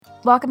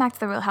Welcome back to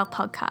the Real Health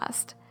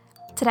Podcast.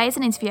 Today is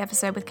an interview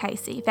episode with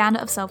Casey, founder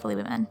of Soulfully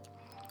Women.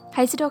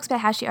 Casey talks about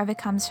how she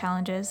overcomes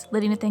challenges,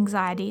 living with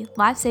anxiety,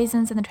 life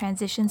seasons and the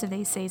transitions of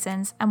these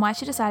seasons, and why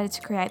she decided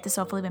to create the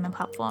Soulfully Women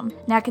platform.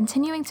 Now,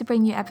 continuing to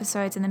bring you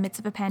episodes in the midst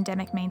of a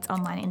pandemic means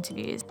online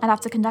interviews, and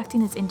after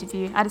conducting this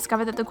interview, I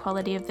discovered that the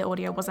quality of the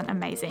audio wasn't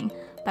amazing,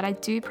 but I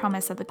do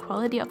promise that the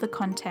quality of the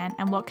content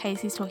and what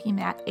Casey's talking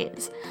about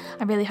is.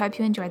 I really hope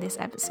you enjoy this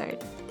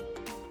episode.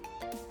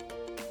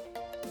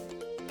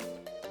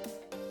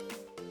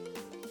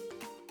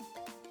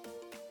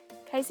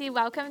 Casey,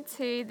 welcome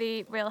to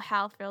the Real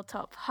Health, Real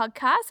Talk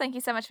podcast. Thank you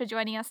so much for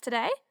joining us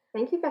today.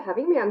 Thank you for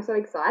having me. I'm so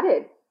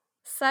excited.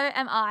 So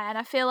am I, and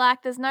I feel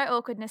like there's no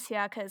awkwardness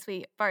here because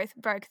we both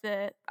broke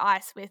the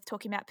ice with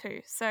talking about poo.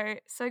 So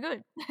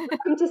good.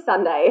 Welcome to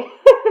Sunday.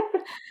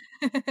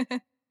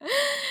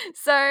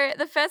 So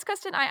the first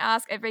question I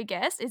ask every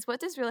guest is,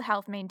 what does real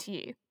health mean to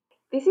you?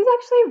 This is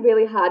actually a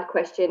really hard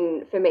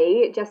question for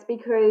me just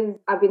because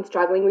I've been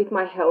struggling with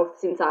my health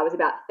since I was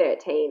about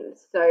 13.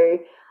 So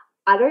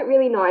I don't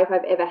really know if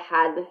I've ever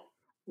had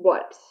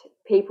what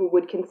people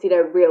would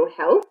consider real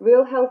health.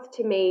 Real health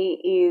to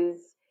me is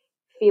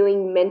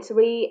feeling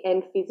mentally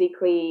and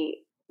physically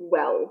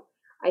well.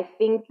 I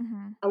think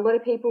a lot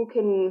of people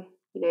can,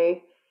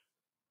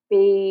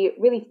 be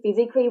really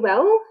physically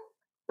well,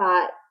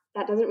 but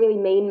that doesn't really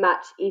mean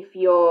much if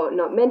you're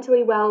not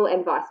mentally well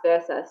and vice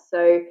versa.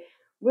 So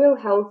real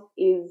health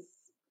is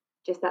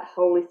just that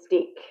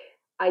holistic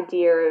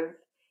idea of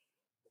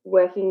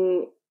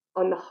working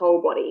on the whole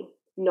body,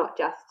 not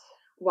just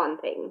one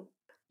thing.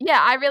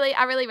 Yeah, I really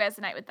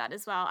resonate with that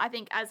as well. I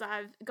think as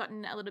I've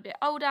gotten a little bit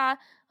older,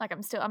 like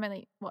I'm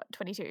only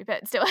 22,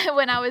 but still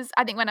when I was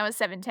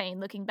 17,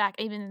 looking back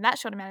even in that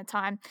short amount of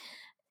time,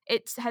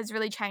 it has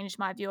really changed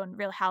my view on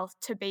real health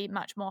to be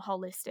much more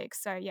holistic.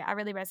 So yeah, I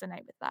really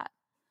resonate with that.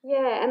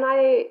 Yeah, and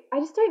I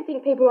just don't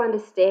think people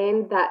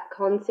understand that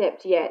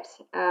concept yet.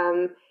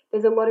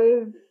 There's a lot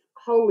of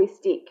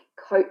holistic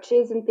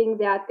coaches and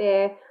things out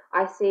there.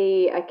 I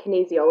see a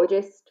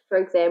kinesiologist, for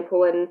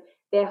example, and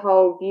their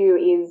whole view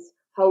is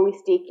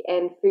holistic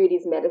and food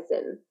is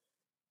medicine.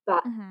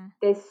 But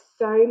there's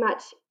so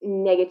much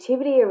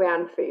negativity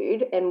around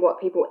food and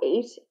what people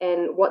eat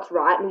and what's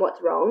right and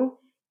what's wrong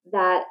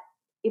that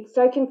it's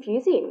so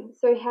confusing.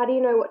 So how do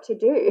you know what to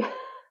do?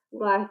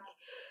 Like,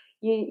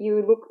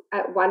 you look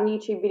at one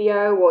YouTube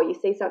video or you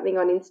see something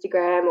on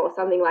Instagram or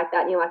something like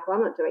that and you're like, well,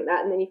 I'm not doing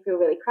that. And then you feel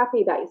really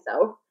crappy about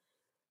yourself.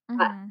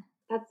 But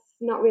that's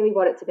not really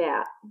what it's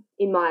about,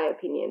 in my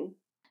opinion.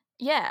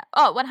 Yeah.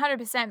 Oh,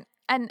 100%.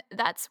 And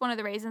that's one of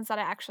the reasons that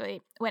I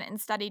actually went and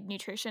studied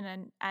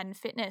nutrition and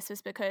fitness,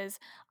 was because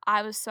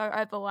I was so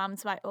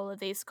overwhelmed by all of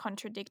these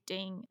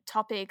contradicting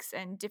topics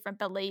and different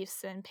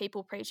beliefs and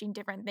people preaching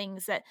different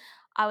things that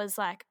I was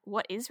like,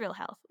 what is real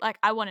health? Like,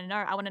 I want to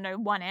know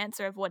one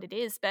answer of what it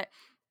is. But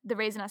the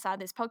reason I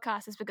started this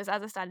podcast is because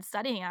as I started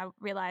studying, I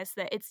realized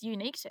that it's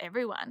unique to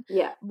everyone.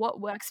 Yeah.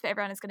 What works for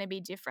everyone is going to be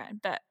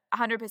different. But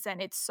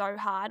 100%, it's so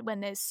hard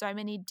when there's so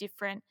many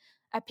different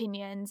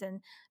opinions and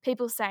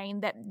people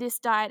saying that this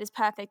diet is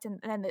perfect, and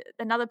then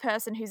another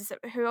person who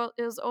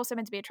is also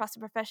meant to be a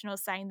trusted professional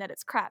is saying that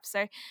it's crap.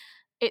 So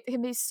it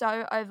can be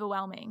so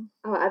overwhelming.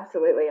 Oh,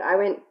 absolutely. I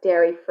went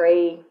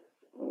dairy-free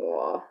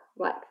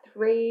like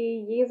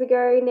 3 years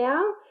ago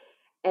now,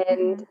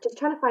 and just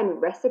trying to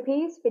find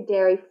recipes for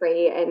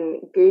dairy-free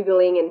and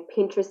Googling and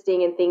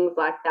Pinteresting and things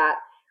like that.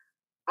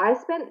 I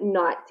spent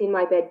nights in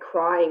my bed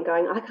crying,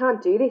 going, I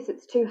can't do this.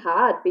 It's too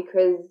hard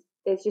because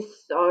there's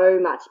just so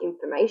much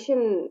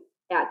information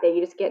out there.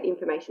 You just get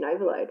information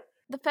overload.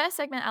 The first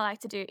segment I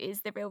like to do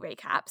is the real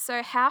recap.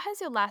 So how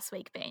has your last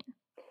week been?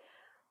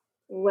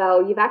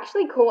 Well, you've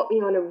actually caught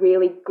me on a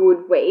really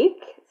good week.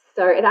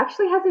 So it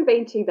actually hasn't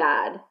been too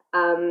bad.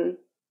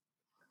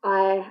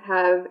 I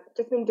have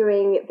just been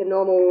doing the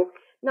normal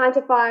 9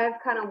 to 5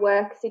 kind of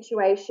work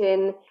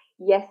situation.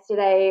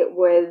 Yesterday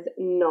was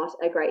not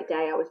a great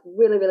day. I was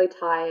really, really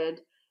tired,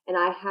 and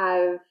I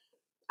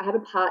have a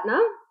partner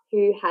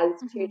who has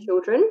 2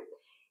 children,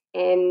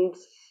 and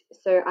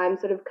so I'm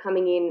sort of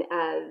coming in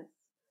as,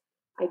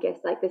 I guess,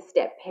 like the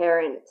step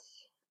parent,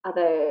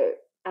 other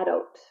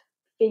adult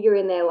figure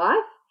in their life,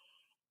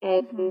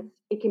 and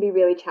it can be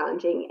really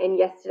challenging. And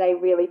yesterday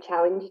really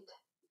challenged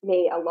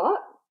me a lot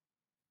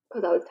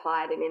because I was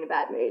tired and in a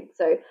bad mood.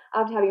 So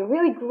after having a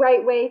really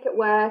great week at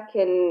work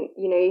and,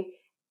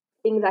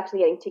 things actually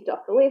getting ticked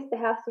off the list, the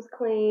house was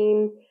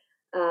clean,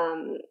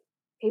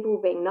 people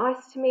were being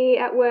nice to me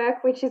at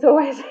work, which is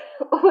always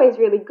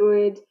really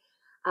good,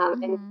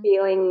 and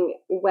feeling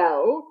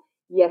well,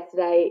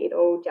 yesterday it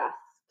all just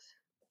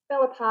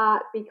fell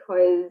apart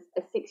because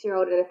a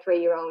 6-year-old and a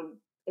 3-year-old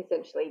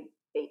essentially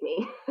beat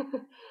me.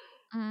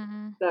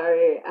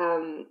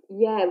 So,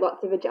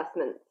 lots of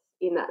adjustments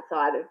in that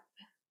side of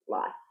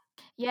life.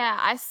 Yeah,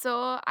 I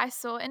saw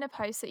in a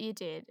post that you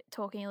did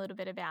talking a little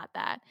bit about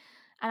that,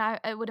 and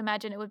I would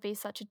imagine it would be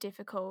such a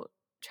difficult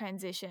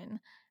transition,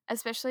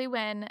 especially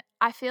when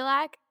I feel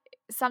like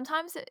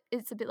sometimes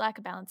it's a bit like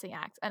a balancing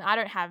act. And I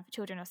don't have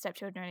children or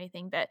stepchildren or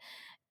anything, but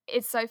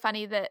it's so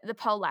funny that the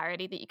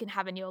polarity that you can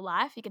have in your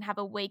life. You can have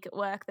a week at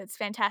work that's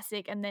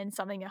fantastic, and then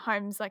something at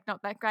home's like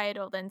not that great,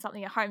 or then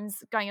something at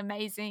home's going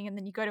amazing, and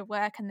then you go to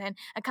work and then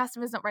a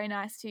customer's not very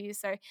nice to you.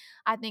 So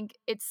I think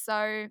it's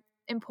so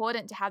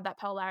important to have that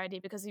polarity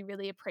because you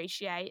really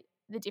appreciate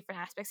the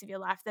different aspects of your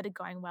life that are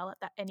going well at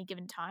that any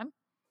given time.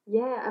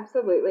 Yeah,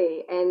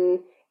 absolutely. And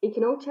it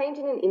can all change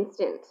in an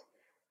instant.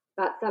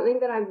 But something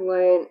that I've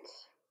learnt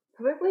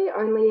probably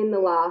only in the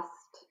last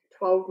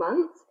 12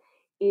 months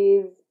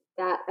is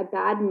that a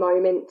bad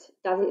moment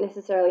doesn't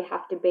necessarily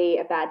have to be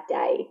a bad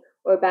day,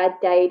 or a bad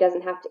day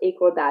doesn't have to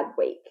equal a bad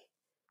week.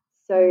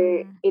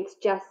 So it's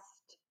just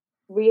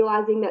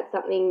realizing that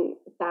something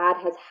bad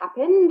has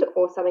happened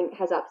or something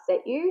has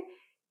upset you,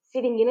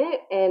 sitting in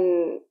it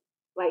and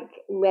like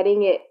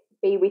letting it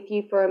be with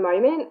you for a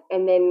moment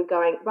and then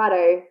going,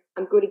 righto,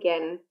 I'm good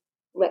again.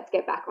 Let's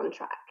get back on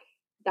track.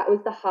 That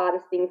was the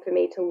hardest thing for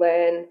me to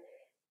learn,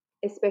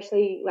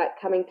 especially like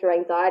coming through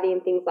anxiety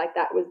and things like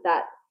that, was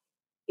that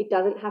it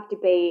doesn't have to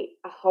be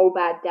a whole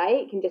bad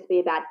day. It can just be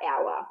a bad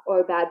hour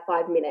or a bad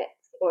 5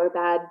 minutes or a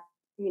bad,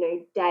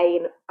 day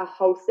in a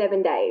whole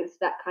 7 days,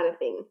 that kind of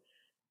thing.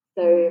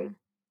 So,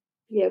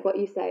 yeah, what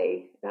you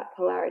say about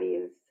polarity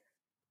is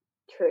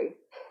true.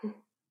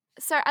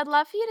 So I'd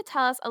love for you to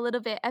tell us a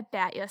little bit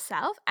about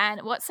yourself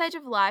and what stage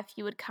of life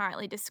you would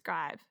currently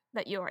describe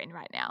that you're in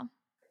right now.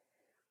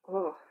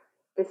 Oh,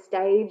 the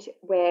stage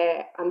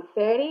where I'm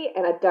 30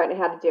 and I don't know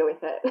how to deal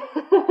with it.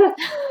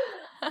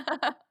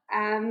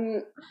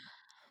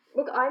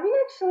 Look, I'm in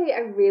actually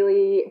a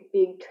really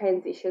big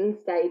transition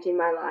stage in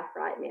my life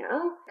right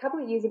now. A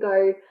couple of years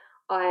ago,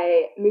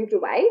 I moved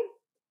away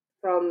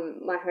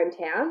from my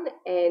hometown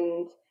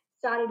and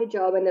started a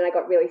job, and then I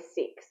got really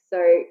sick.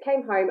 So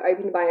came home,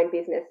 opened my own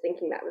business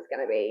thinking that was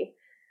going to be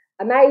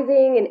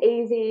amazing and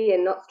easy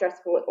and not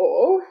stressful at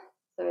all.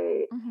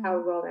 So how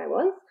wrong I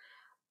was.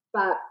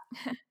 But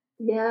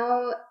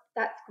now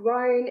that's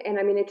grown and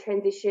I'm in a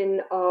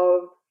transition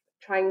of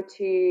trying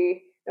to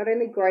not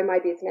only grow my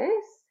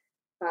business,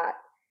 but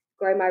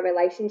grow my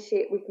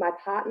relationship with my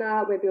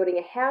partner. We're building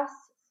a house,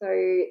 so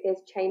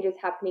there's changes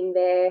happening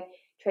there,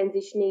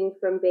 transitioning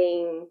from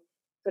being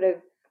sort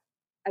of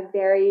a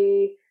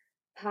very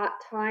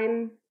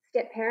part-time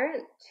step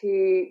parent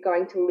to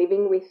going to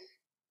living with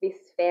this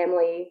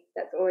family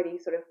that's already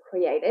sort of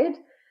created.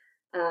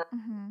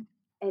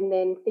 And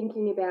then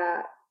thinking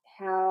about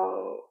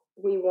how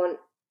we want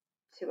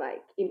to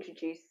like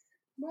introduce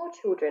more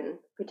children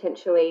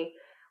potentially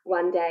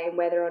one day, and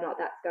whether or not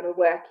that's going to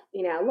work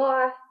in our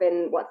life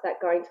and what's that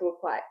going to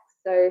look like.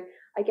 So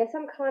I guess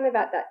I'm kind of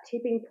at that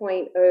tipping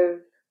point of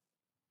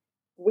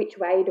which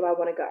way do I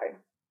want to go?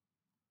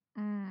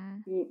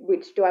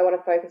 Which do I want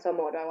to focus on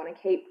more? Do I want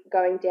to keep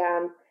going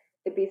down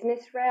the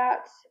business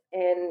route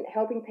and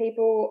helping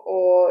people,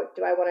 or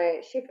do I want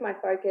to shift my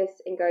focus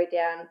and go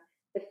down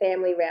the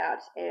family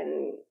route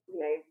and,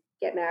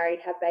 get married,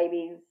 have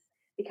babies,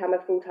 become a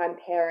full-time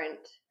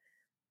parent?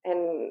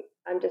 And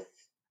I'm just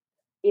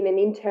in an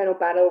internal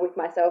battle with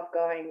myself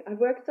going, I've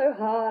worked so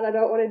hard, I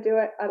don't want to do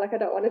it. I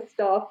don't want to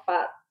stop,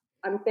 but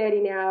I'm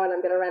 30 now and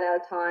I'm going to run out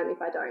of time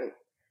if I don't,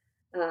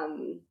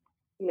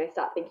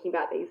 start thinking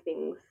about these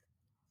things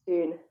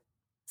soon.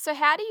 So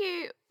how do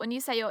you, when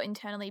you say you're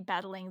internally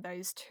battling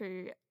those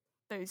two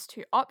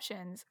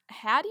options,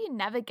 how do you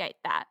navigate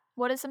that?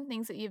 What are some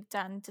things that you've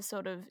done to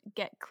sort of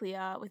get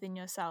clear within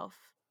yourself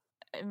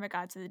in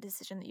regards to the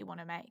decision that you want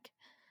to make?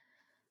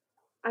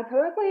 I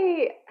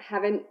probably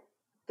haven't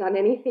done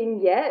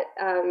anything yet.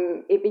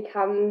 It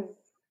becomes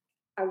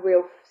a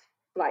real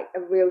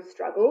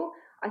struggle.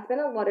 I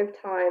spend a lot of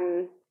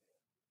time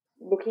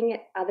looking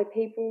at other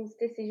people's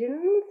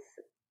decisions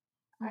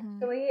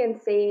actually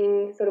and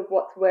seeing sort of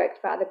what's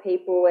worked for other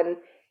people and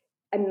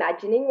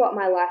imagining what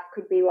my life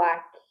could be like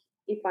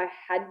if I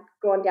had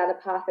gone down the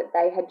path that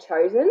they had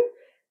chosen.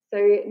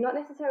 So not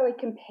necessarily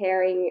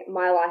comparing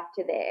my life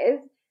to theirs,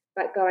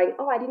 but going,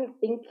 oh, I didn't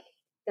think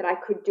that I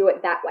could do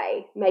it that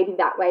way. Maybe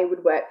that way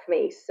would work for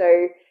me.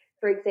 So,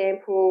 for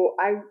example,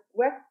 I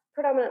work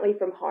predominantly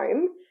from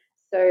home.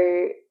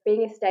 So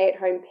being a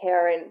stay-at-home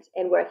parent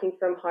and working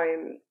from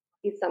home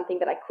is something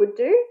that I could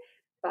do,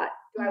 but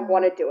do I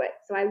want to do it?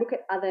 So I look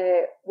at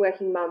other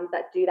working mums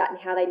that do that and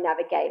how they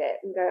navigate it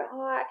and go,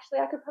 oh, actually,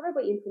 I could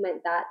probably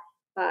implement that,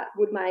 but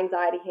would my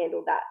anxiety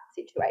handle that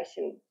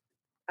situation?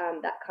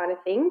 That kind of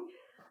thing.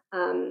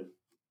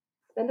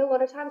 Spend a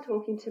lot of time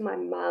talking to my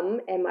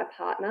mum and my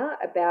partner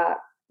about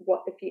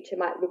what the future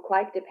might look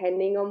like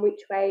depending on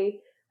which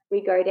way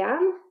we go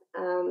down,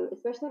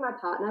 especially my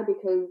partner,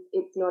 because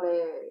it's not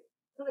a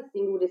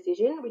single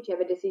decision.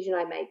 Whichever decision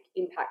I make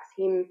impacts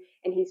him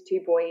and his two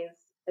boys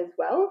as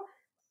well.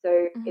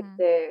 So it's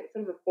a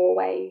sort of a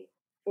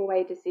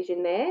four-way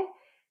decision there.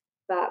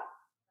 But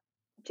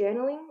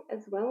journaling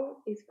as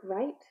well is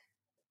great.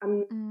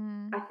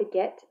 I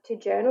forget to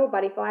journal,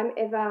 but if I'm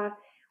ever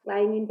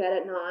laying in bed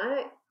at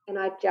night and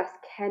I just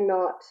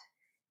cannot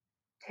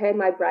turn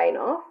my brain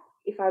off,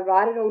 if I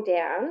write it all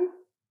down,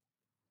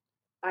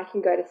 I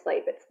can go to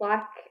sleep. It's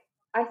like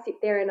I sit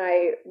there and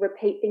I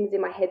repeat things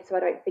in my head so I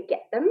don't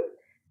forget them.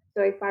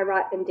 So if I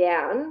write them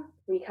down,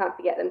 you can't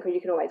forget them because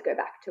you can always go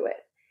back to it.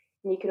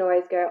 And you can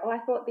always go, oh, I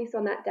thought this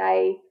on that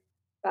day,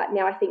 but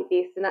now I think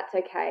this, and that's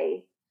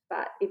okay.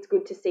 But it's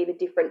good to see the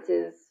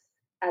differences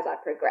as I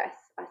progress,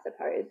 I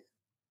suppose.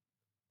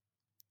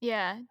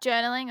 Yeah,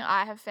 journaling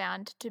I have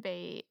found to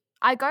be,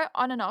 I go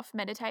on and off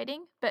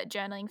meditating, but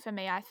journaling for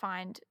me I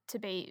find to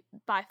be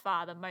by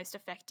far the most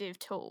effective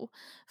tool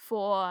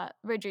for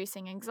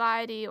reducing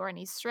anxiety or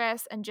any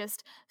stress and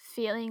just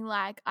feeling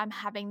like I'm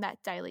having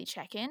that daily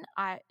check-in.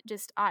 I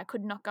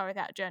could not go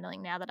without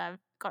journaling now that I've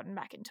gotten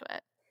back into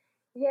it.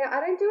 Yeah, I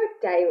don't do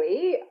it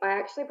daily. I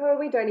actually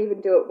probably don't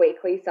even do it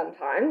weekly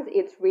sometimes.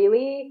 It's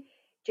really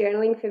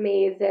journaling for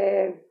me is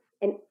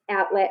an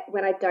outlet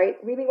when I don't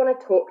really want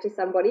to talk to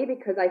somebody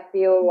because I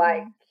feel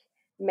like Mhm.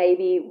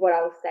 maybe what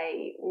I'll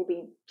say will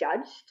be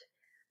judged,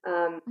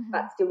 but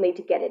Mhm. still need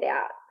to get it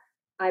out.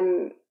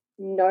 I'm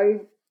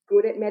no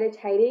good at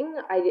meditating.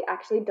 I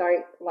actually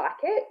don't like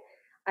it.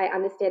 I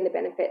understand the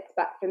benefits,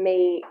 but for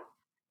me,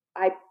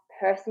 I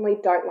personally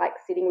don't like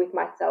sitting with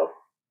myself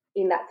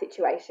in that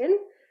situation.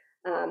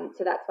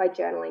 So that's why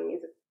journaling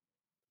is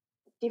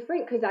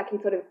different because I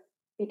can sort of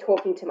be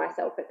talking to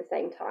myself at the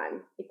same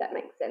time, if that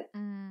makes sense.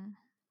 Mm.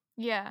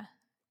 Yeah.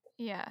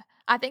 Yeah.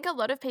 I think a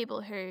lot of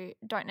people who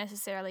don't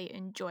necessarily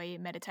enjoy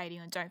meditating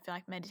or don't feel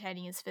like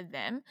meditating is for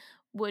them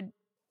would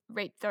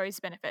reap those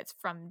benefits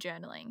from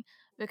journaling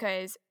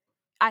because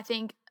I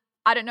think,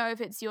 I don't know if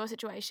it's your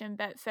situation,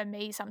 but for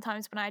me,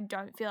 sometimes when I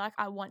don't feel like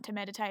I want to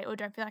meditate or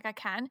don't feel like I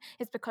can,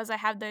 it's because I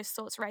have those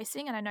thoughts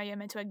racing and I know you're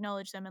meant to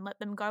acknowledge them and let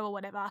them go or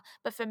whatever.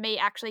 But for me,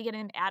 actually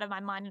getting them out of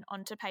my mind and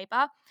onto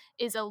paper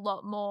is a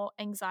lot more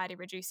anxiety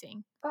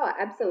reducing. Oh,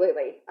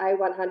 absolutely. I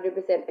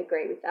 100%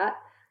 agree with that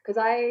because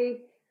I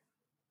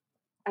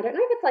don't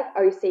know if it's like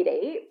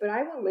OCD, but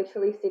I will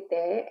literally sit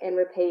there and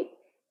repeat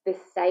the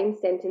same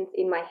sentence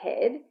in my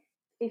head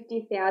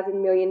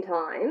 50,000 million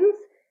times,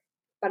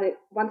 but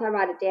once I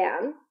write it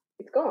down,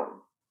 it's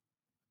gone.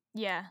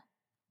 Yeah.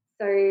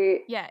 So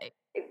Yeah.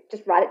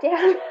 just write it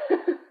down.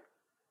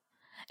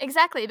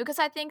 Exactly, because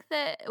I think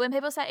that when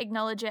people say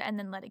acknowledge it and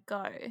then let it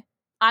go,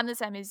 I'm the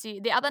same as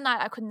you. The other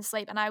night I couldn't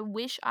sleep and I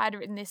wish I'd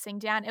written this thing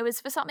down. It was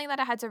for something that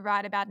I had to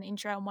write about an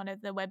intro on one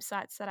of the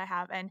websites that I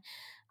have, and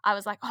I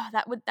was like, "Oh,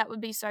 that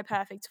would be so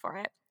perfect for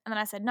it." And then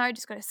I said, "No,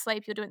 just go to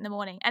sleep. You'll do it in the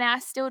morning." And I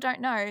still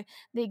don't know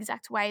the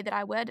exact way that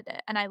I worded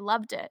it, and I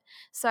loved it.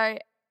 So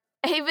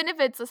even if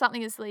it's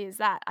something as silly as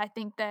that, I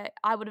think that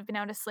I would have been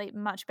able to sleep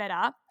much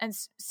better and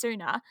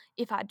sooner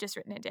if I'd just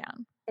written it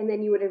down. And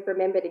then you would have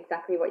remembered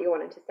exactly what you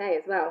wanted to say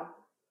as well.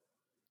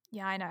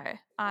 Yeah, I know.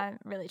 I'm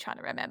really trying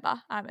to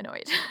remember. I'm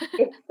annoyed.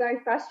 It's so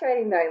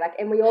frustrating though, like,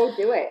 and we all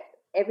do it.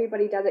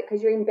 Everybody does it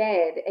because you're in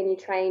bed and you're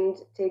trained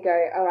to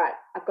go, all right,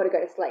 I've got to go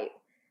to sleep.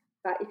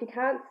 But if you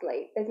can't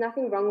sleep, there's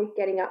nothing wrong with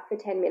getting up for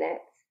 10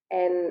 minutes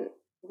and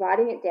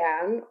writing it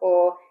down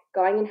or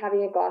going and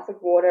having a glass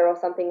of water or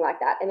something like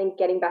that and then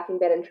getting back in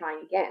bed and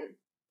trying again.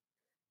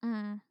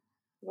 Mm,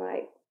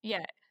 Like,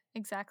 yeah,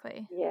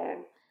 exactly. yeah,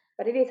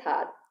 but it is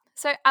hard.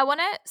 So I want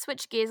to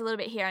switch gears a little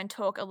bit here and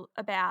talk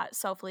about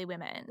Soulfully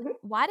Women. Mhm.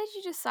 Why did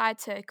you decide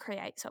to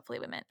create Soulfully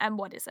Women and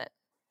what is it?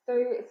 So,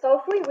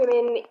 Soulfully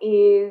Women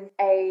is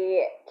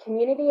a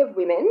community of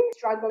women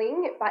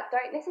struggling but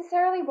don't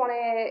necessarily want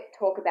to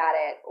talk about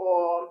it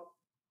or,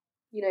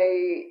 you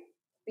know,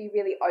 be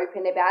really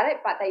open about it,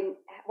 but they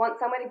want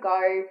somewhere to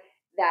go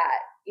that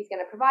is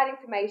going to provide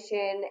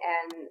information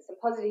and some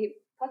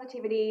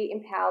positivity,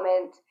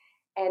 empowerment.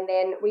 And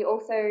then we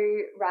also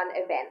run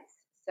events.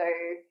 So,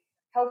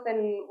 health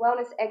and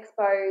wellness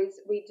expos,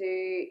 we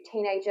do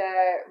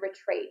teenager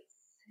retreats.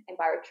 And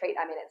by retreat,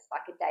 I mean it's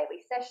like a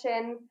daily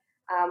session.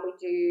 We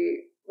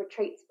do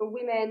retreats for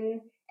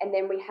women, and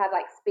then we have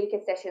like speaker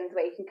sessions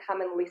where you can come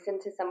and listen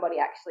to somebody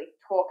actually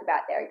talk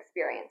about their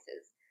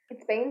experiences.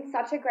 It's been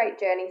such a great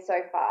journey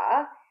so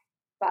far,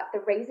 but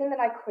the reason that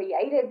I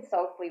created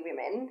Soulfully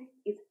Women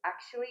is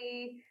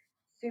actually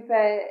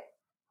super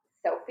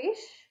selfish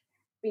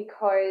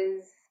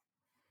because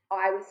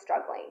I was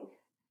struggling.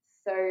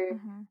 So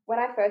Mm-hmm. when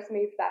I first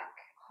moved back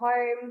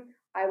home,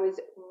 I was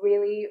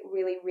really,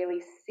 really,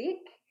 really sick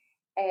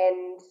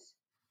and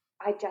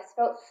I just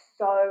felt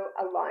so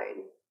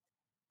alone.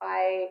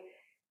 I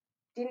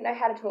didn't know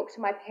how to talk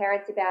to my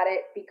parents about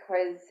it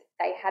because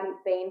they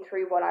hadn't been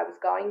through what I was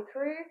going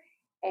through.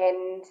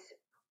 And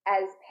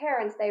as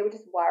parents, they were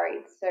just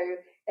worried. So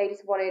they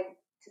just wanted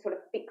to sort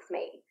of fix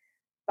me.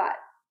 But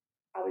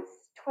I was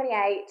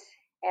 28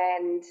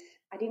 and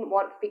I didn't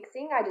want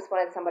fixing. I just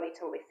wanted somebody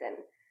to listen.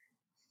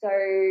 So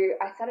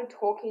I started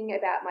talking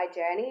about my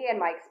journey and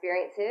my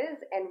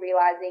experiences and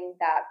realizing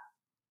that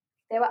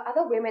there were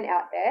other women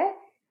out there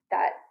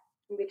that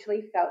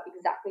literally felt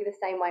exactly the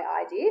same way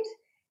I did.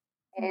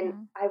 And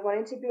Mm-hmm. I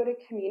wanted to build a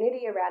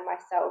community around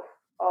myself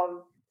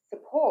of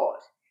support.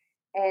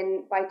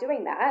 And by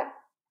doing that,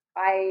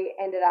 I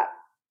ended up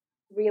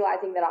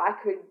realizing that I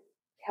could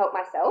help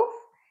myself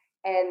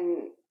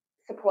and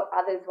support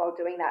others while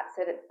doing that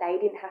so that they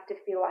didn't have to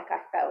feel like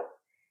I felt.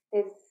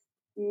 There's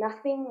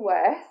nothing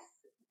worse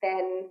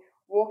than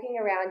walking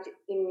around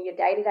in your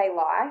day to day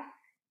life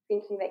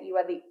thinking that you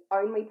are the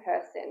only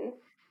person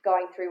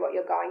going through what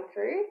you're going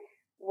through,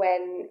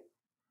 when,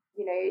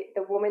 you know,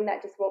 the woman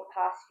that just walked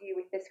past you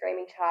with the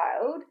screaming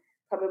child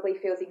probably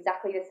feels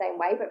exactly the same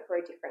way, but for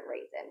a different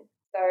reason.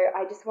 So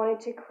I just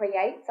wanted to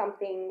create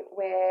something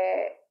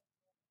where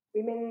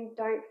women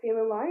don't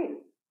feel alone,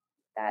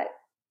 that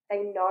they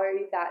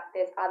know that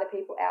there's other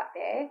people out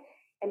there.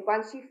 And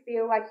once you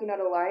feel like you're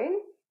not alone,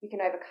 you can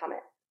overcome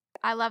it.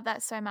 I love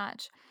that so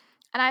much.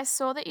 And I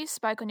saw that you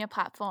spoke on your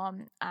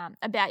platform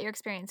about your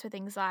experience with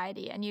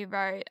anxiety, and you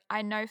wrote,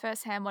 "I know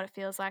firsthand what it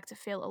feels like to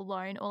feel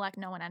alone or like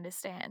no one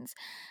understands."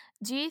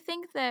 Do you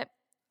think that,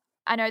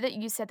 I know that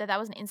you said that that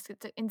was an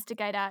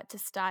instigator to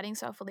starting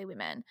Soulfully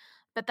Women,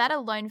 but that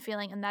alone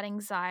feeling and that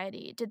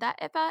anxiety, did that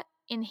ever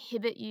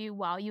inhibit you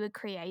while you were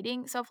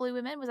creating Soulfully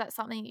Women? Was that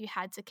something you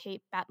had to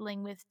keep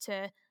battling with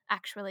to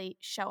actually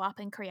show up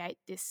and create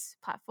this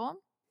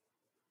platform?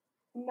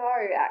 No,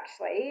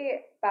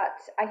 actually, but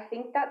I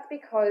think that's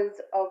because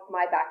of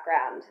my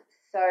background.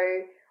 So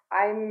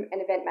I'm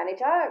an event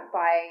manager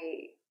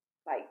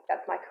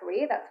that's my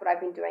career. That's what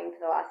I've been doing for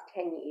the last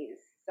 10 years.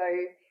 So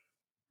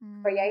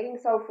creating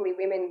Soulfully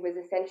Women was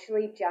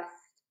essentially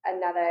just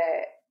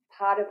another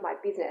part of my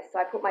business. So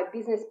I put my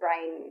business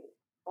brain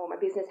or my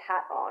business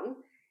hat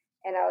on,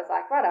 and I was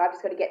like, right, I've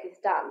just got to get this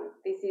done.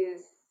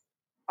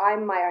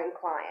 I'm my own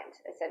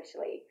client,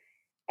 essentially.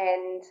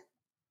 And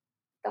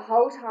the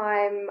whole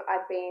time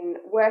I've been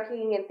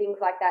working and things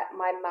like that,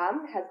 my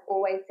mum has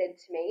always said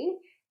to me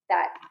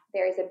that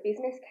there is a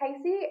business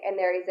Casey and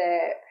there is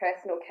a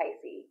personal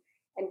Casey.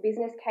 And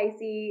business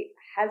Casey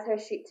has her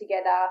shit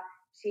together.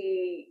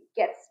 She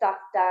gets stuff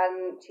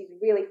done. She's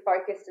really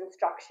focused and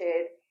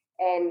structured,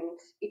 and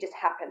it just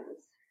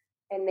happens.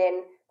 And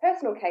then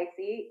personal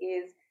Casey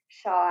is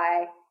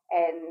shy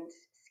and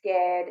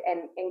scared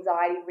and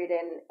anxiety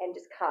ridden and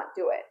just can't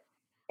do it.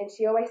 And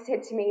she always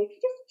said to me, if you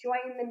just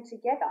join them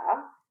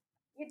together,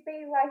 you'd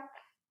be like,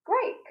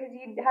 great, because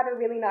you'd have a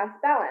really nice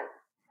balance.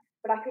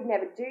 But I could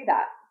never do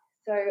that.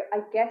 So I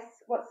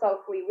guess what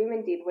Soulfully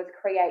Women did was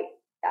create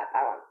that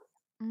balance.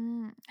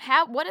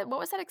 What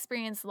was that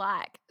experience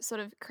like, sort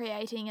of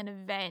creating an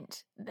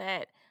event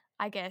that,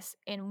 I guess,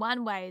 in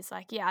one way is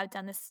like, yeah, I've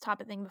done this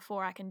type of thing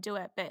before, I can do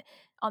it, but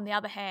on the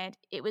other hand,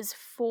 it was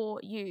for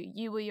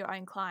you were your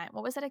own client.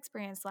 What was that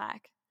experience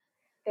like?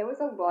 There was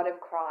a lot of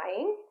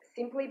crying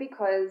simply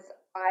because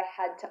I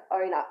had to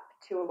own up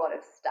to a lot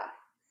of stuff.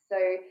 So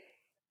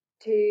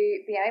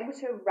to be able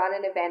to run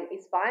an event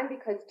is fine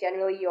because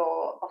generally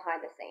you're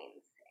behind the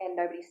scenes and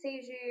nobody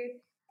sees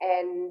you,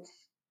 and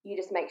you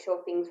just make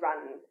sure things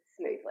run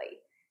smoothly.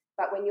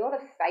 But when you're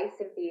the face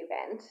of the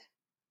event,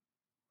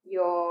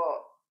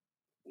 your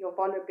your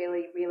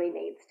vulnerability really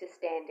needs to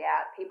stand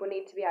out. People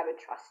need to be able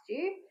to trust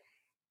you.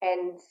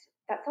 And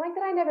that's something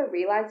that I never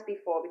realized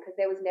before because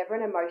there was never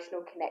an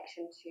emotional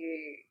connection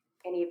to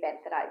any event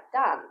that I'd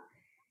done.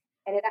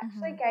 And it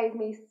actually gave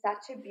me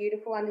such a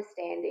beautiful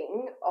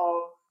understanding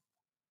of,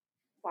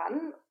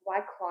 one,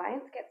 why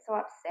clients get so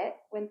upset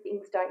when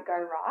things don't go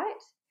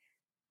right,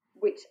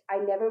 which I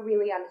never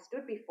really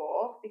understood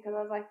before because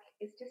I was like,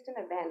 it's just an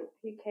event.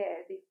 Who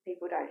cares if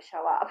people don't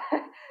show up?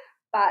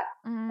 But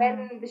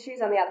when the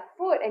shoe's on the other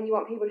foot and you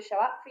want people to show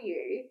up for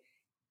you,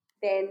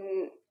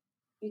 then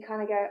you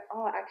kind of go,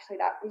 oh, actually,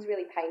 that was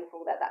really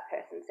painful that that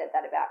person said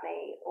that about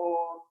me,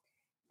 or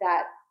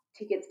that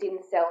tickets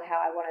didn't sell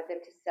how I wanted them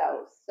to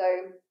sell.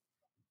 So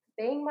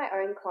being my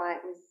own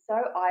client was so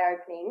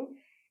eye-opening,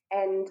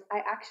 and I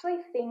actually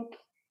think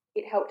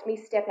it helped me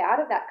step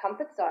out of that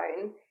comfort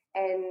zone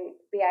and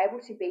be able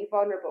to be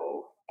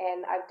vulnerable.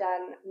 And I've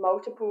done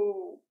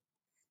multiple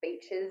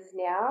speeches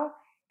now,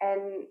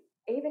 and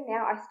even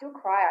now I still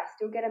cry, I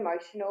still get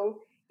emotional.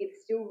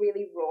 It's still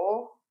really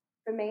raw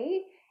for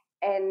me,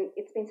 and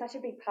it's been such a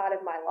big part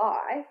of my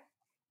life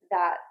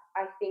that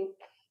I think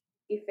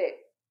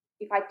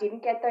if I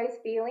didn't get those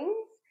feelings,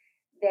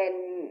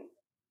 then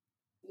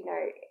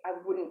I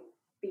wouldn't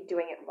be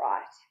doing it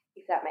right,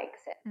 if that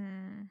makes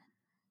sense.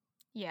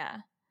 Yeah.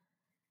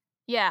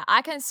 Yeah,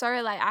 I can so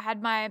relate. I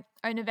had my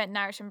own event,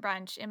 Nourish and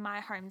Brunch, in my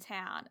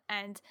hometown,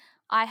 and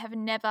I have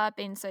never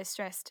been so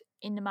stressed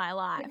in my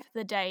life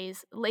the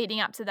days leading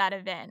up to that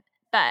event.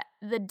 But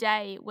the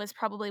day was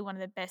probably one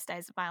of the best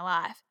days of my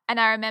life. And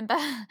I remember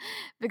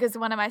because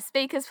one of my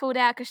speakers pulled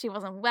out because she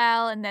wasn't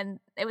well. And then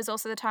it was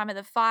also the time of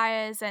the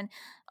fires. And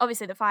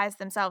obviously the fires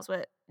themselves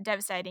were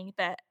devastating.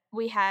 But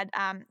we had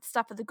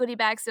stuff with the goodie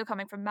bag still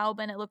coming from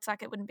Melbourne. It looked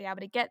like it wouldn't be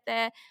able to get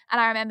there. And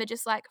I remember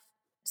just like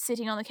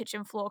sitting on the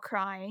kitchen floor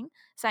crying,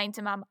 saying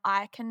to Mum,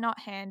 I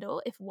cannot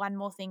handle if one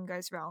more thing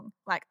goes wrong.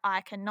 Like,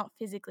 I cannot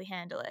physically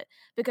handle it.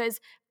 Because,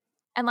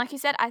 and like you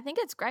said, I think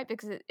it's great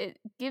because it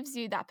gives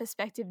you that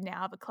perspective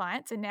now of a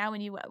client. So now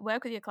when you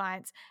work with your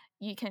clients,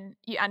 you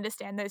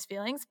understand those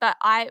feelings. But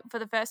I, for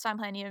the first time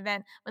planning an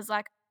event, was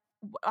like,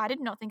 I did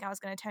not think I was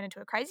going to turn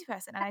into a crazy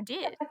person, and I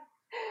did.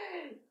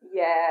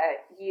 Yeah,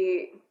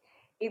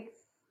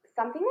 it's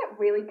something that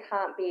really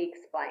can't be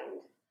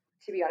explained,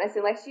 to be honest,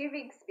 unless you've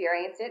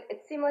experienced it.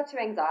 It's similar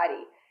to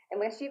anxiety.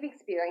 Unless you've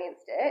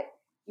experienced it,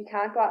 you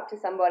can't go up to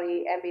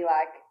somebody and be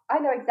like, I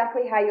know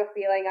exactly how you're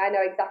feeling. I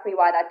know exactly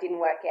why that didn't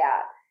work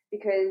out,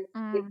 because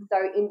it's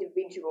so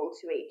individual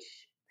to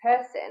each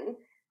person.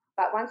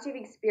 But once you've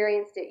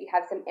experienced it, you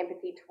have some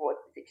empathy towards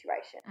the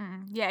situation.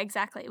 Yeah,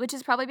 exactly. Which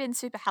has probably been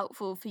super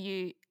helpful for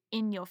you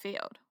in your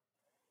field.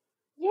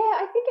 Yeah,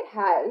 I think it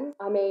has.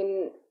 I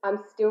mean, I'm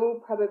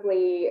still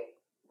probably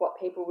what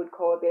people would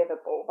call a bit of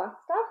a ball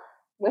buster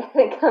when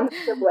it comes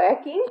to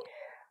working.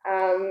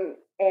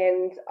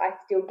 And I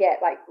still get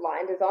like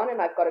blinders on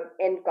and I've got an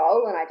end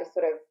goal and I just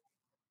sort of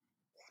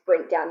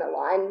sprint down the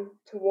line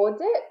towards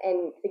it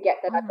and forget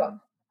that I've got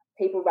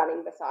people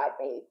running beside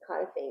me,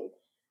 kind of thing.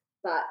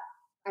 But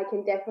I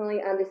can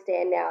definitely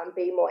understand now and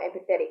be more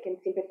empathetic and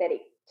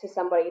sympathetic to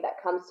somebody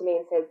that comes to me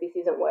and says, this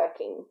isn't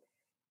working.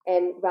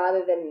 And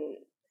rather than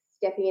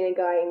stepping in and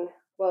going,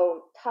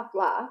 well, tough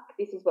luck,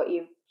 this is what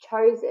you've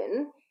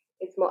chosen,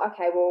 it's more,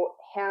 okay, well,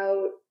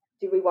 how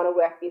do we want to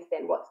work this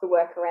then? What's the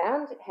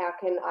workaround? How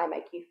can I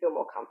make you feel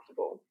more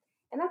comfortable?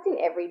 And that's in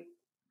every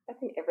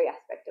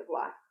aspect of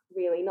life,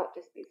 really, not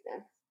just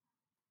business.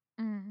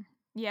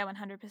 Yeah,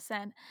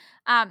 100%.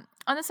 On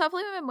the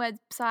Softly Women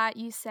website,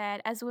 you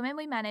said, as women,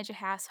 we manage a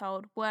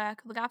household,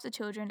 work, look after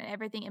children, and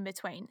everything in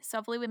between.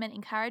 Softly Women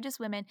encourages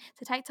women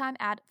to take time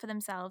out for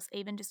themselves,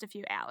 even just a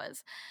few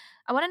hours.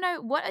 I want to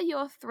know, what are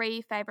your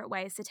 3 favourite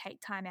ways to take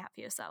time out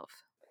for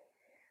yourself?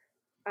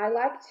 I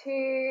like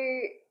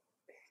to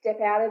step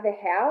out of the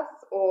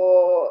house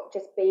or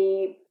just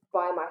be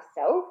by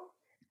myself.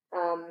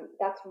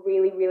 That's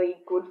really, really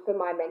good for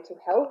my mental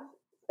health,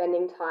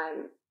 spending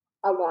time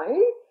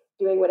alone,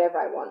 doing whatever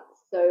I want.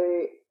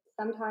 So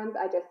sometimes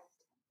I just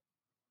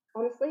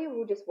honestly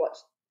will just watch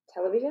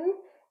television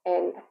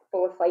and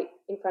fall asleep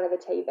in front of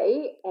the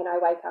TV, and I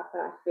wake up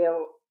and I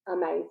feel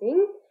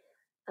amazing.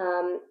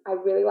 I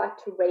really like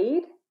to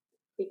read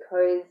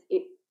because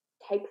it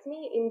takes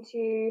me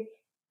into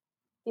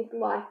this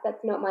life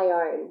that's not my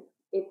own.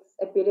 It's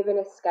a bit of an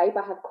escape.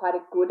 I have quite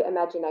a good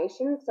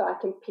imagination, so I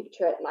can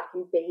picture it and I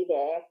can be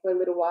there for a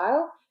little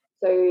while.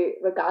 So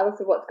regardless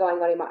of what's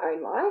going on in my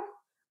own life,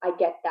 I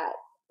get that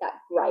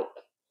break.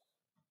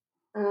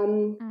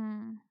 And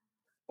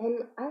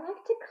I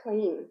like to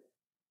clean.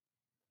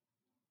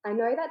 I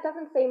know that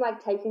doesn't seem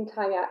like taking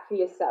time out for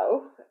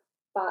yourself,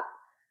 but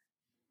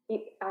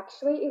it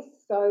actually is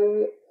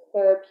so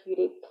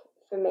therapeutic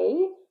for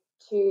me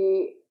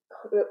to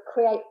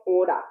create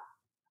order.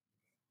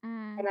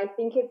 And I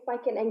think it's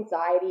like an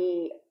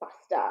anxiety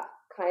buster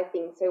kind of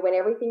thing. So when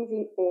everything's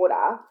in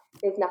order,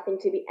 there's nothing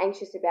to be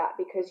anxious about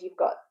because you've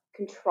got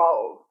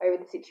control over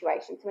the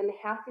situation. So when the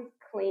house is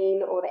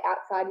clean or the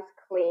outside is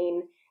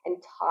clean and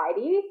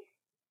tidy,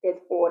 there's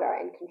order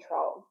and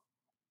control.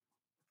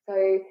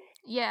 So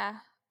Yeah.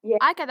 yeah,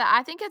 I get that.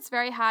 I think it's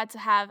very hard to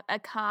have a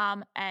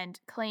calm and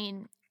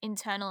clean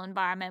internal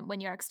environment when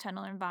your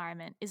external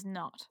environment is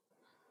not.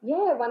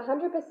 yeah,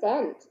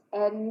 100%.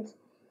 And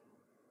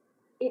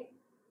it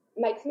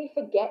makes me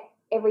forget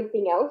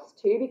everything else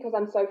too because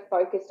I'm so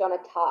focused on a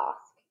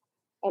task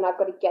and I've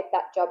got to get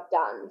that job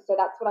done. So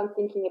that's what I'm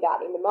thinking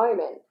about in the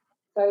moment.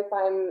 So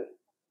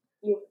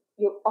if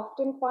you'll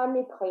often find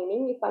me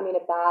cleaning if I'm in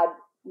a bad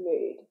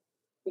mood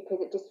because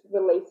it just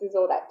releases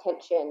all that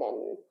tension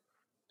and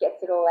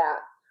gets it all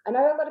out. I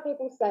know a lot of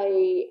people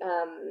say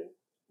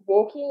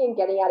walking and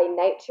getting out in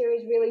nature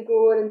is really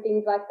good and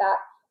things like that,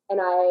 and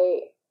I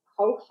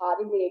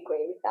wholeheartedly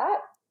agree with that.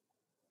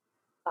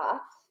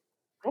 But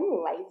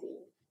I'm lazy.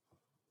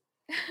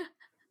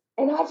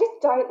 And I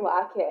just don't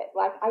like it.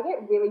 Like, I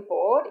get really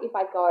bored if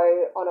I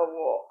go on a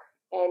walk.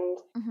 And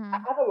I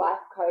have a life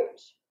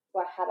coach,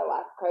 well, I had a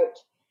life coach,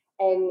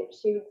 and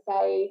she would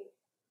say,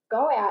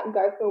 go out and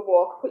go for a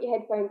walk, put your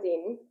headphones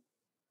in,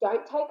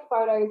 don't take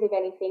photos of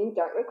anything,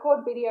 don't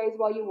record videos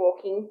while you're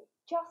walking,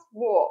 just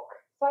walk.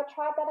 So I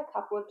tried that a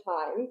couple of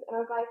times, and I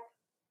was like,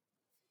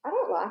 I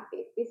don't like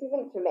this. This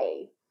isn't for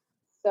me.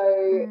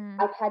 So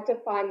I've had to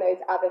find those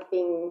other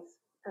things.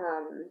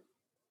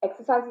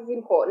 Exercise is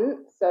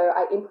important, so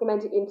I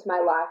implement it into my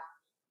life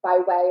by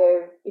way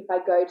of if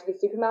I go to the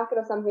supermarket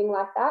or something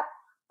like that,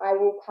 I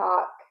will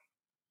park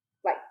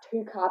like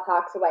 2 car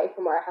parks away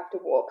from where I have to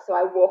walk. So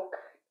I walk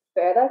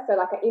further. So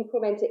like I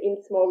implement it in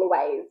smaller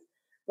ways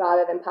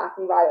rather than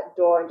parking right at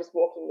the door and just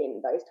walking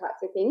in, those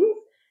types of things.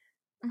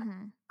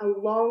 A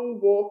long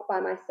walk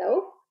by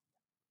myself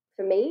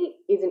for me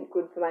isn't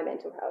good for my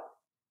mental health.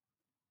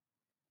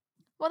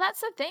 Well,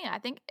 that's the thing. I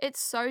think it's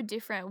so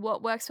different.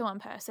 What works for one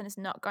person is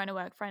not going to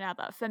work for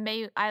another. For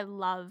me, I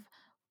love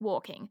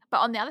walking. But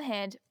on the other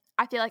hand,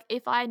 I feel like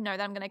if I know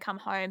that I'm going to come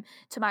home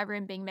to my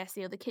room being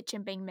messy or the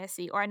kitchen being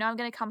messy, or I know I'm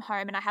going to come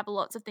home and I have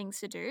lots of things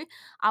to do,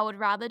 I would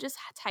rather just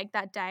take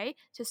that day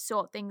to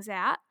sort things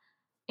out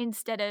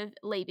instead of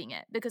leaving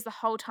it, because the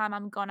whole time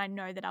I'm gone, I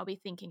know that I'll be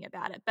thinking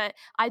about it. But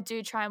I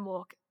do try and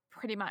walk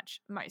pretty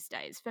much most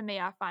days. For me,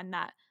 I find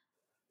that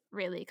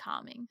really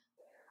calming.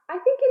 I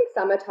think in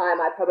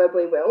summertime I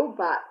probably will,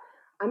 but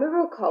I'm a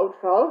real cold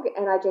frog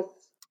and I just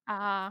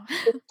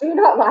do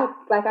not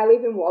like I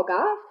live in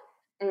Wagga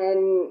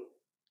and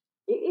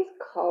it is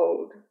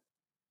cold.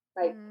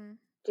 Like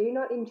do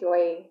not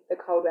enjoy the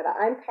cold weather.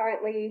 I'm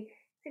currently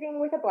sitting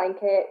with a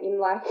blanket in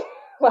like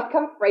like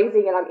I'm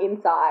freezing and I'm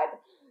inside.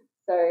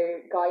 So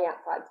going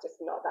outside's just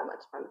not that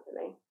much fun for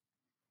me.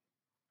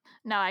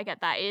 No, I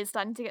get that. It is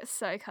starting to get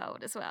so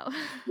cold as well.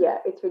 Yeah,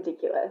 it's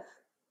ridiculous.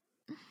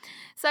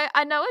 So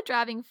I know a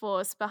driving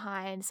force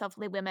behind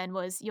Softly Women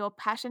was your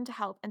passion to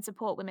help and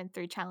support women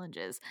through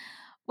challenges.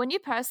 When you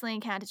personally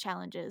encounter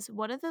challenges,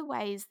 what are the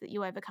ways that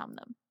you overcome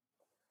them?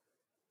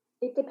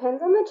 It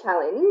depends on the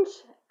challenge.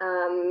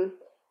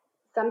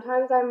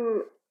 Sometimes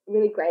I'm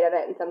really great at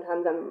it and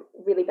sometimes I'm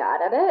really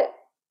bad at it.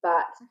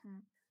 But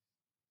Mhm.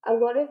 a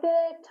lot of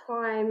the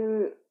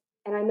time,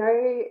 and I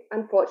know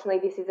unfortunately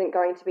this isn't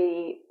going to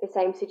be the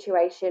same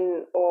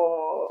situation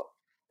or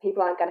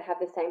people aren't going to have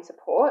the same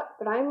support,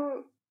 but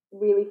I'm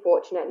really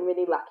fortunate and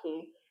really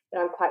lucky that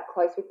I'm quite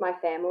close with my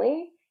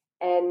family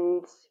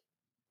and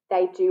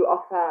they do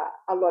offer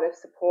a lot of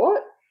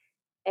support.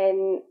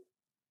 And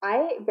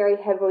I very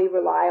heavily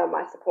rely on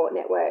my support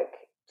network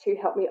to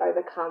help me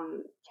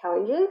overcome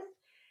challenges.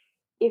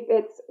 If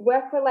it's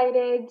work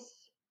related,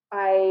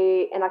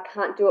 I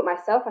can't do it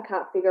myself, I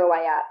can't figure a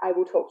way out, I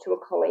will talk to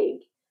a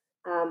colleague.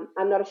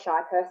 I'm not a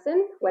shy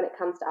person when it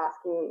comes to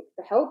asking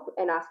for help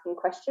and asking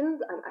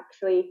questions. I'm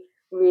actually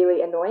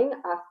really annoying.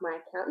 Ask my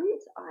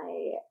accountant.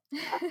 I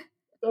ask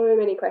so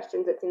many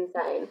questions, it's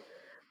insane.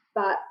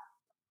 But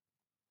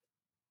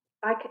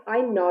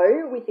I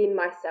know within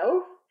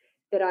myself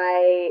that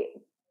I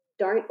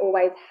don't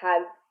always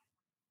have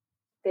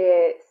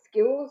the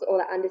skills or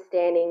the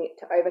understanding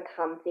to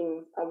overcome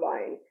things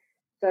alone.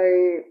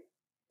 So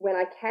when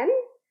I can,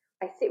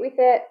 I sit with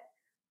it.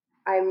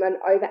 I'm an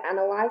over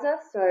analyzer,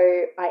 so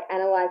I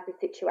analyze the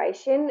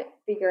situation,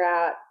 figure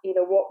out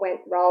either what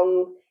went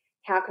wrong,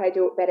 how can I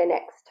do it better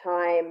next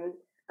time.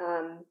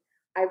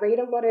 I read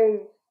a lot of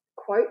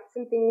quotes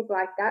and things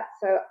like that.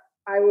 So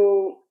I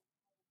will,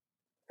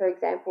 for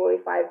example,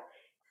 if I've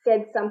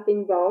said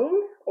something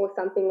wrong or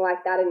something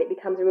like that, and it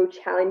becomes a real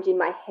challenge in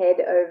my head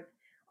of,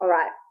 all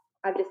right,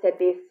 I've just said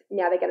this,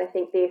 now they're going to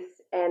think this,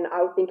 and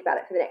I'll think about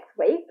it for the next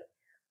week.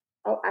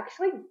 I'll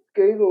actually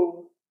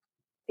Google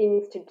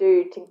things to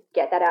do to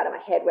get that out of my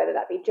head, whether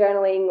that be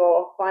journaling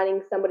or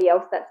finding somebody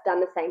else that's done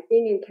the same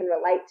thing and can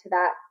relate to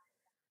that.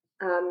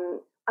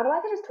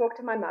 Otherwise, I just talk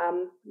to my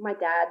mum, my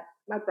dad,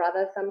 my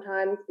brother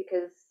sometimes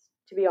because,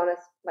 to be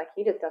honest, like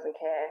he just doesn't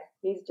care.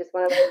 He's just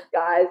one of those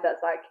guys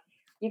that's like,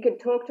 you could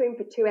talk to him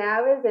for 2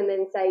 hours and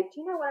then say,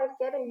 "Do you know what I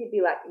said?" And he'd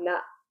be like,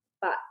 "Nah,"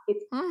 but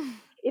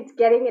it's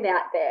getting it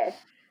out there.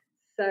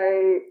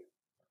 So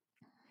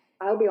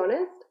I'll be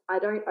honest, I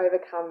don't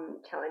overcome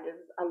challenges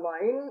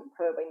alone.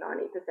 Probably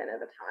 90% of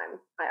the time,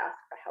 I ask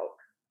for help.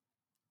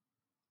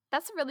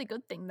 That's a really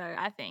good thing, though,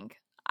 I think.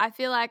 I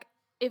feel like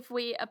if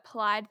we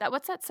applied that,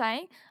 what's that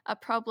saying? A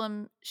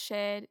problem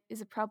shared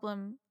is a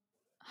problem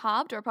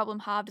halved, or a problem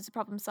halved is a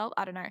problem solved?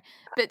 I don't know.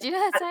 But do you know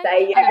that I'd saying?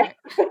 say, I don't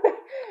yeah. know.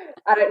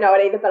 I don't know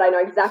it either, but I know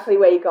exactly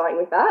where you're going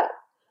with that.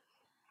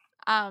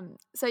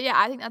 So yeah,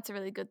 I think that's a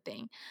really good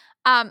thing.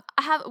 I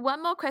have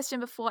one more question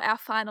before our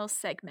final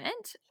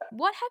segment.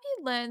 What have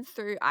you learned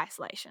through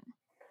isolation?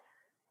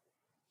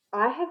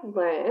 I have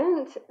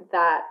learned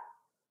that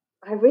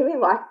I really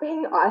like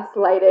being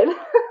isolated.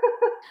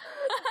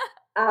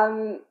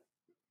 um,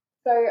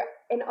 so,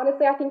 and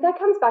honestly, I think that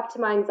comes back to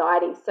my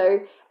anxiety.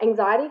 So,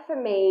 anxiety for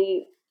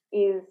me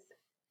is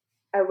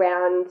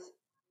around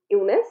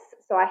illness.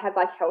 So, I have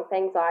like health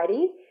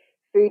anxiety,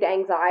 food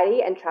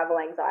anxiety, and travel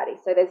anxiety.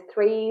 So, there's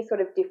three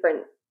sort of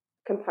different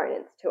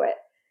components to it.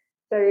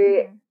 So,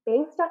 Mhm.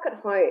 being stuck at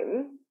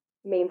home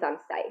means I'm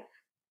safe.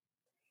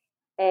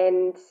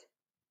 And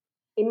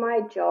in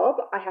my job,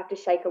 I have to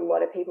shake a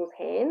lot of people's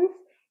hands.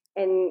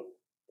 And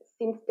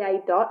since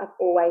day dot, I've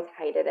always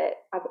hated it.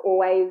 I've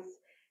always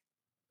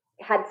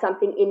had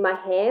something in my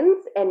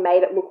hands and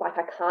made it look like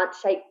I can't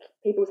shake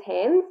people's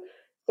hands.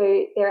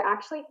 So there are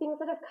actually things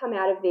that have come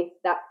out of this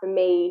that for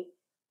me,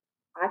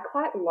 I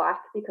quite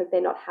like because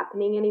they're not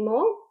happening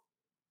anymore.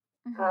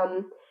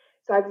 Mhm.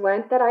 So I've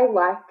learned that I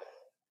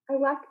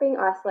like being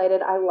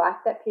isolated. I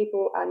like that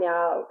people are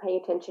now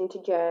paying attention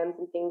to germs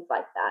and things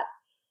like that.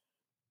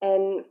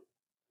 And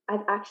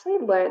I've actually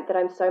learned that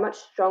I'm so much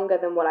stronger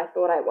than what I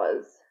thought I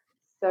was.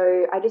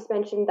 So I just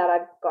mentioned that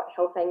I've got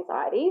health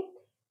anxiety.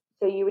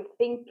 So you would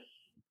think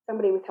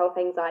somebody with health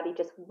anxiety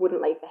just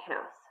wouldn't leave the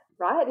house,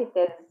 right? If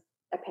there's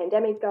a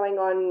pandemic going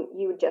on,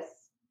 you would just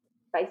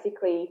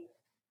basically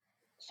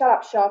shut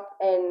up shop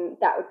and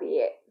that would be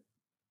it.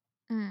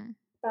 Mm.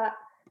 But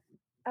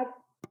I've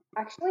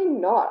actually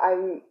not.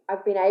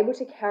 I've been able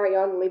to carry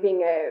on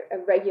living a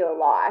regular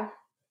life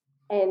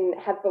and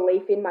have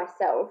belief in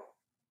myself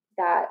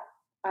that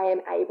I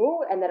am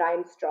able and that I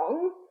am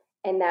strong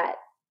and that,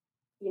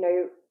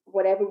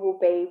 whatever will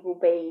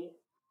be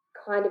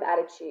kind of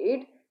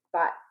attitude,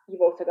 but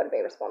you've also got to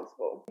be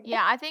responsible.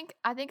 Yeah, I think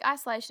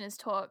isolation has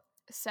taught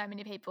so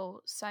many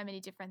people so many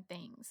different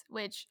things,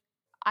 which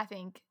I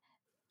think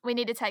we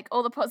need to take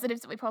all the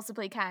positives that we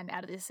possibly can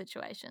out of this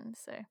situation.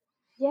 So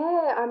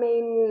Yeah, I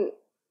mean,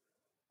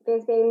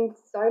 there's been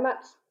so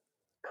much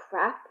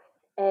crap,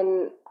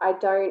 and I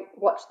don't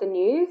watch the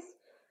news.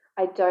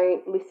 I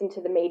don't listen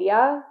to the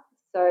media.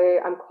 So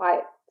I'm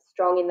quite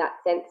strong in that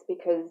sense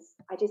because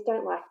I just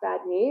don't like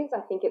bad news.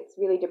 I think it's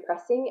really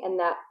depressing, and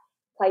that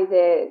plays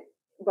a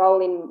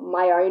role in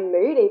my own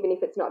mood, even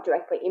if it's not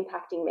directly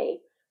impacting me.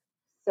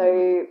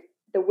 So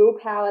the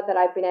willpower that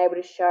I've been able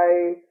to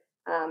show,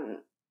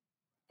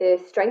 the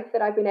strength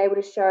that I've been able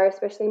to show,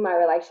 especially in my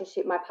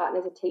relationship, my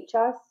partner's a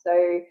teacher,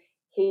 so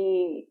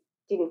he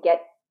didn't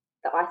get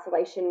the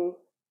isolation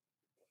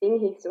thing.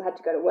 He still had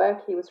to go to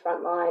work. He was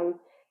frontline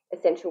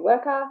essential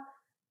worker.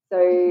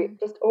 So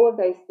just all of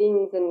those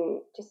things,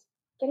 and just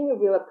getting a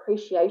real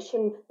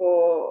appreciation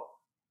for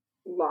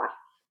life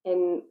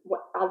and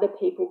what other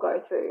people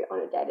go through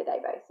on a day-to-day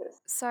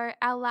basis. So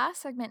our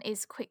last segment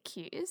is quick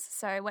cues.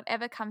 So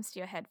whatever comes to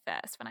your head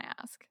first when I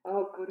ask.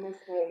 Oh, goodness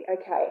me.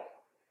 Okay.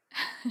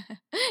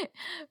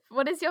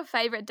 What is your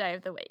favourite day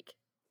of the week?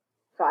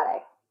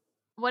 Friday.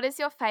 What is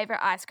your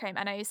favourite ice cream?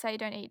 I know you say you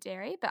don't eat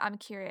dairy, but I'm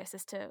curious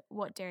as to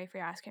what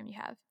dairy-free ice cream you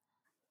have.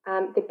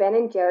 The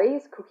Ben &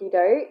 Jerry's cookie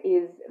dough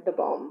is the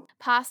bomb.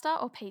 Pasta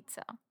or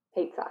pizza?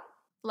 Pizza.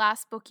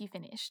 Last book you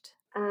finished?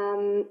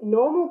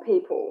 Normal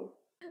People.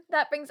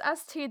 That brings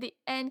us to the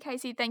end,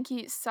 Casey. Thank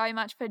you so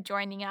much for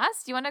joining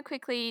us. Do you want to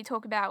quickly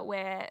talk about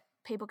where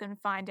people can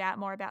find out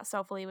more about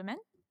Soulfully Women?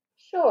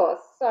 Sure.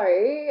 So,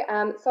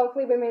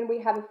 Soulfully Women, we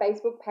have a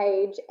Facebook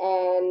page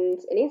and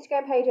an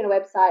Instagram page and a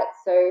website.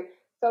 So,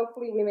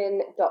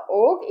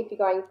 soulfullywomen.org if you're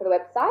going for the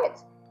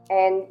website.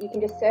 And you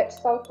can just search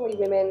Soulfully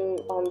Women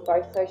on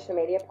both social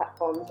media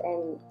platforms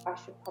and I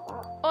should pop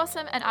up.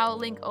 Awesome. And I'll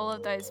link all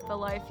of those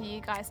below for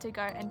you guys to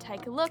go and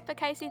take a look. But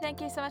Casey,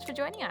 thank you so much for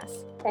joining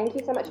us. Thank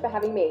you so much for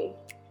having me.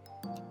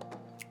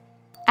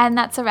 And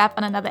that's a wrap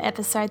on another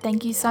episode.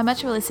 Thank you so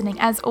much for listening.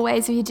 As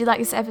always, if you did like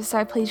this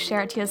episode, please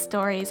share it to your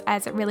stories,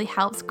 as it really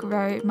helps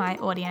grow my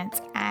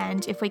audience.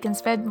 And if we can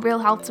spread real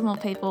health to more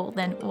people,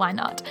 then why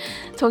not?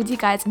 Talk to you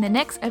guys in the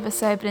next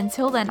episode. But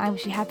until then, I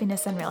wish you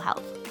happiness and real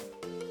health.